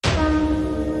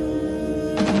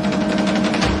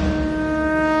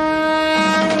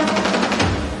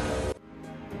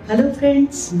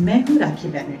Friends, मैं हूँ राखी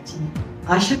बैनर्जी।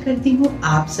 आशा करती हूँ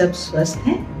आप सब स्वस्थ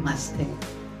हैं, मस्त हैं।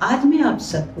 आज मैं आप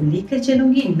सबको लेकर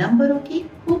चलूंगी नंबरों की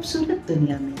खूबसूरत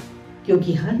दुनिया में,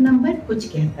 क्योंकि हर नंबर कुछ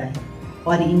कहता है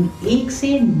और इन 1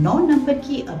 से 9 नंबर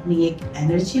की अपनी एक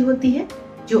एनर्जी होती है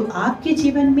जो आपके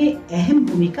जीवन में अहम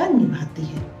भूमिका निभाती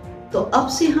है। तो अब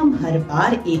से हम हर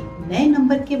बार एक नए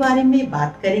नंबर के बारे में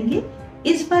बात करेंगे।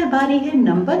 इस बार बारी है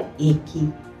नंबर 1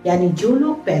 की, यानी जो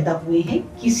लोग पैदा हुए हैं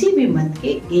किसी भी मंथ के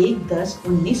 1, 10,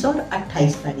 19 और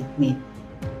 28 तारीख में।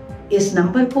 इस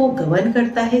नंबर को गवर्न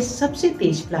करता है सबसे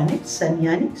तेज प्लैनेट सन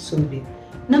यानी सूर्य।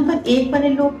 नंबर 1 वाले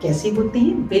लोग कैसे होते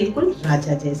हैं? बिल्कुल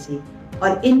राजा जैसे,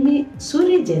 और इनमें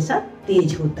सूर्य जैसा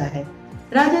तेज होता है।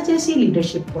 राजा जैसी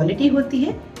लीडरशिप क्वालिटी होती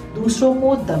है, दूसरों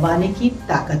को दबाने की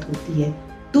ताकत होती है,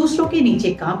 दूसरों के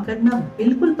नीचे काम करना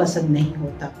बिल्कुल पसंद नहीं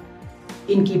होता।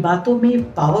 इनकी बातों में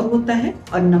पावर होता है।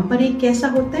 और नंबर 1 कैसा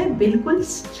होता है? बिल्कुल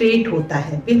स्ट्रेट होता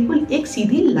है, बिल्कुल एक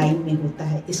सीधी लाइन में होता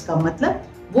है। इसका मतलब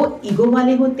वो ईगो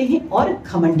वाले होते हैं और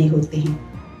घमंडी होते हैं,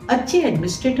 अच्छे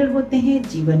एडमिनिस्ट्रेटर होते हैं,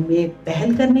 जीवन में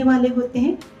पहल करने वाले होते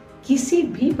हैं, किसी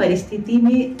भी परिस्थिति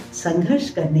में संघर्ष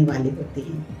करने वाले होते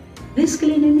हैं, रिस्क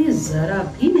लेने में जरा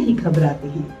भी नहीं घबराते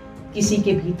हैं, किसी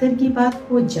के भीतर की बात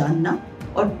को जानना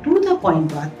और टू द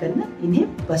पॉइंट बात करना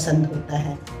इन्हें पसंद होता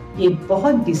है। ये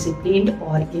बहुत डिसिप्लिन्ड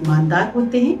और ईमानदार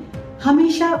होते हैं,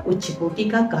 हमेशा उच्च कोटि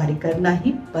का कार्य करना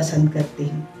ही पसंद करते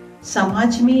हैं,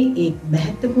 समाज में एक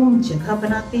महत्वपूर्ण जगह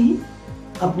बनाते हैं,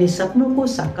 अपने सपनों को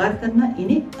साकार करना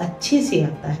इन्हें अच्छे से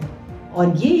आता है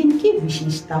और ये इनकी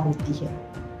विशेषता होती है।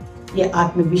 ये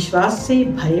आत्मविश्वास से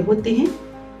भरे होते हैं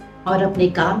और अपने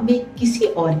काम में किसी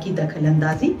और की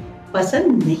दखलंदाजी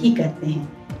पसंद नहीं करते हैं।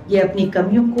 ये अपनी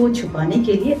कमियों को छुपाने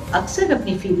के लिए अक्सर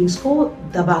अपनी फीलिंग्स को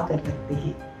दबा कर रखते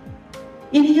हैं।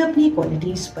 इन्हें अपनी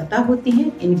क्वालिटीज पता होती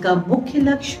हैं। इनका मुख्य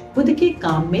लक्ष्य खुद के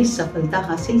काम में सफलता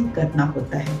हासिल करना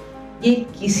होता है। ये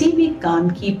किसी भी काम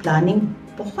की प्लानिंग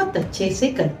बहुत अच्छे से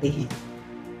करते हैं।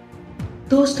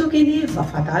 दोस्तों के लिए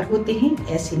वफादार होते हैं।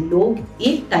 ऐसे लोग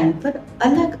एक टाइम पर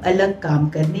अलग अलग काम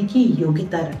करने की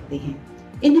योग्यता रखते हैं।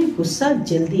 इन्हें गुस्सा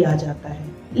जल्दी आ जाता है,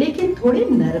 लेकिन थोड़े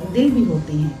नरम दिल भी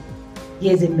होते हैं।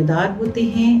 ये जिम्मेदार होते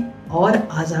हैं और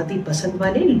आजादी पसंद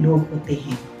वाले लोग होते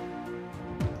हैं।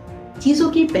 चीजों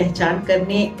की पहचान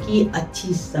करने की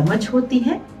अच्छी समझ होती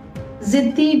है।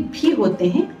 जिद्दी भी होते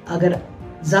हैं। अगर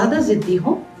ज्यादा जिद्दी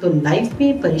हो तो लाइफ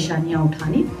में परेशानियां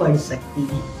उठानी पड़ सकती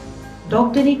हैं।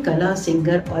 डॉक्टरी, कला,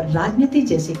 सिंगर और राजनीति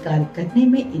जैसे कार्य करने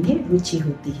में इन्हें रुचि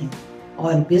होती है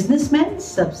और बिजनेसमैन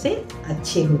सबसे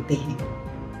अच्छे होते हैं।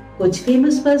 कुछ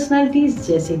फेमस पर्सनालिटीज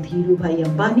जैसे धीरू भाई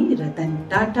अंबानी, रतन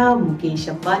टाटा, मुकेश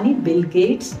अंबानी, बिल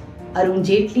गेट्स, अरुण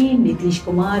जेटली, नीतीश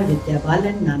कुमार, विद्या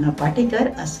बालन, नाना पाटेकर,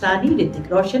 असरानी,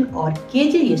 ऋतिक रोशन और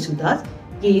केजे येसुदास,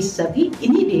 ये सभी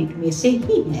इन्हीं डेट में से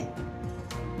ही हैं।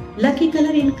 लकी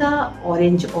कलर इनका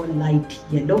ऑरेंज और लाइट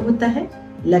येलो होता है।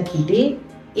 लकी डे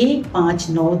 1, 5,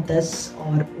 9, 10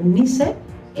 और 19 है।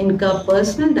 इनका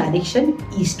पर्सनल डायरेक्शन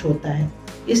ईस्ट होता है,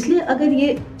 इसलिए अगर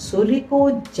ये सूर्य को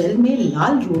जल में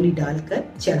लाल रोली डालकर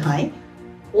चढ़ाएं,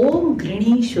 ओम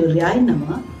घृणी सूर्याय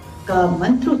नमः का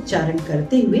मंत्र उच्चारण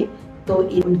करते हुए, तो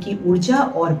उनकी ऊर्जा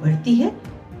और बढ़ती है।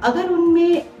 अगर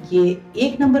उनमें ये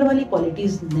 1 नंबर वाली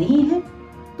क्वालिटीज नहीं है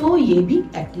तो ये भी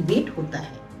एक्टिवेट होता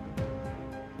है।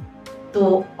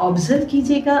 तो ऑब्जर्व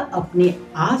कीजिएगा अपने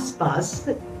आसपास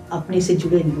अपने से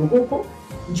जुड़े लोगों को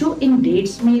जो इन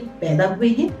डेट्स में पैदा हुए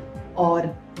हैं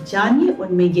और जानिए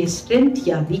उनमें ये स्ट्रेंथ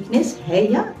या वीकनेस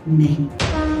है या नहीं।